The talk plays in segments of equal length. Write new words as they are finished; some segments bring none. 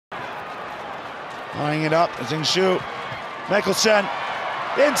Lining it up, Zingshu. Mickelson,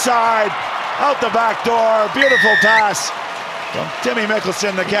 inside, out the back door. Beautiful pass from Timmy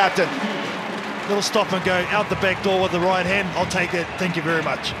Mickelson, the captain. Little stop and go out the back door with the right hand. I'll take that. Thank you very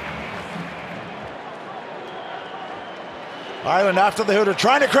much. Ireland after the hooter,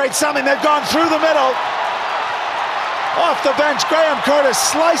 trying to create something. They've gone through the middle. Off the bench, Graham Curtis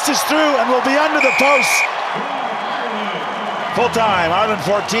slices through and will be under the post. Full time, Ireland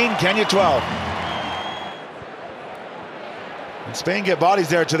 14, Kenya 12. And Spain get bodies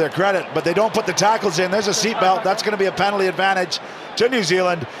there to their credit, but they don't put the tackles in. There's a seatbelt. That's going to be a penalty advantage to New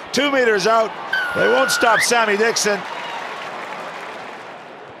Zealand. 2 meters out. They won't stop Sammy Dixon.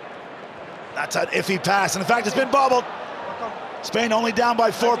 That's an iffy pass. And in fact, it's been bobbled. Spain only down by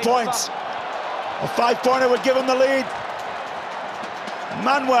 4 points. A 5-pointer would give him the lead.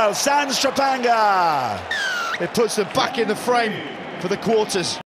 Manuel Sanz Trapanga. It puts them back in the frame for the quarters.